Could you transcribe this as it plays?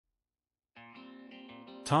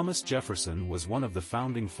Thomas Jefferson was one of the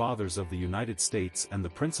founding fathers of the United States and the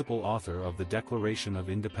principal author of the Declaration of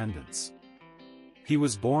Independence. He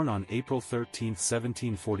was born on April 13,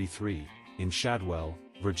 1743, in Shadwell,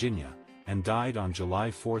 Virginia, and died on July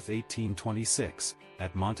 4, 1826,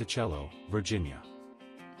 at Monticello, Virginia.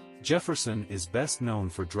 Jefferson is best known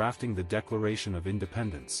for drafting the Declaration of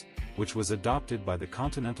Independence, which was adopted by the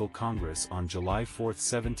Continental Congress on July 4,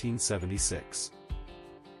 1776.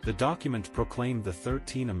 The document proclaimed the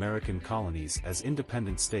 13 American colonies as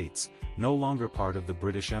independent states, no longer part of the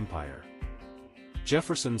British Empire.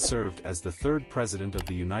 Jefferson served as the third President of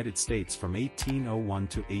the United States from 1801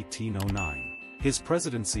 to 1809. His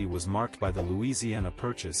presidency was marked by the Louisiana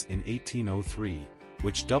Purchase in 1803,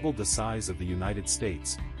 which doubled the size of the United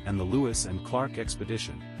States, and the Lewis and Clark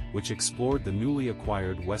Expedition, which explored the newly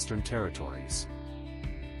acquired Western territories.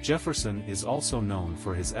 Jefferson is also known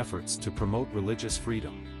for his efforts to promote religious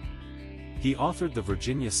freedom. He authored the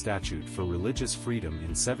Virginia Statute for Religious Freedom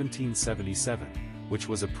in 1777, which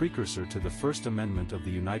was a precursor to the First Amendment of the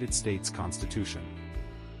United States Constitution.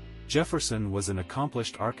 Jefferson was an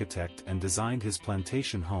accomplished architect and designed his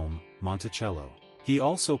plantation home, Monticello. He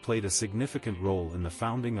also played a significant role in the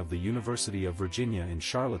founding of the University of Virginia in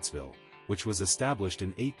Charlottesville, which was established in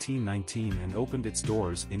 1819 and opened its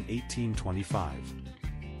doors in 1825.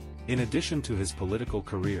 In addition to his political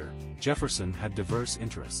career, Jefferson had diverse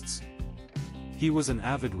interests. He was an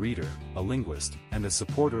avid reader, a linguist, and a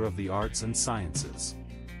supporter of the arts and sciences.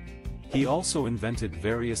 He also invented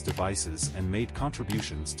various devices and made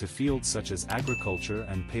contributions to fields such as agriculture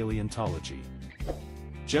and paleontology.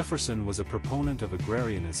 Jefferson was a proponent of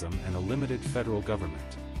agrarianism and a limited federal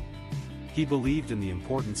government. He believed in the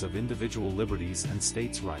importance of individual liberties and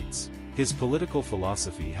states' rights. His political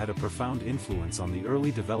philosophy had a profound influence on the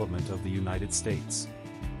early development of the United States.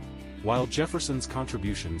 While Jefferson's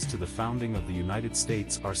contributions to the founding of the United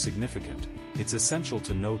States are significant, it's essential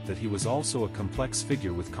to note that he was also a complex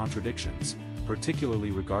figure with contradictions,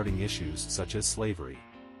 particularly regarding issues such as slavery.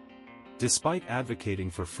 Despite advocating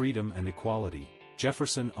for freedom and equality,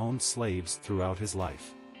 Jefferson owned slaves throughout his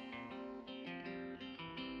life.